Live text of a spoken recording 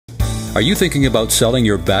Are you thinking about selling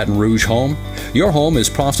your Baton Rouge home? Your home is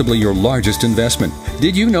possibly your largest investment.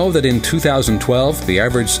 Did you know that in 2012, the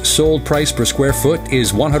average sold price per square foot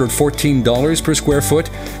is $114 per square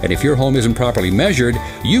foot? And if your home isn't properly measured,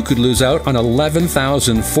 you could lose out on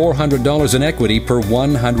 $11,400 in equity per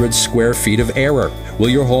 100 square feet of error. Will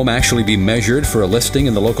your home actually be measured for a listing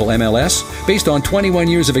in the local MLS? Based on 21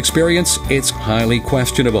 years of experience, it's highly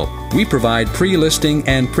questionable. We provide pre-listing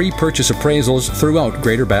and pre-purchase appraisals throughout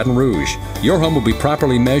Greater Baton Rouge. Your home will be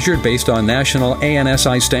properly measured based on national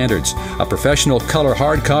ANSI standards. A professional color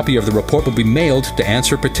hard copy of the report will be mailed to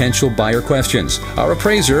answer potential buyer questions. Our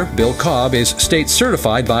appraiser, Bill Cobb, is state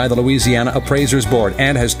certified by the Louisiana Appraisers Board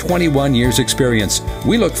and has 21 years experience.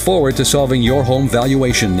 We look forward to solving your home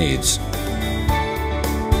valuation needs.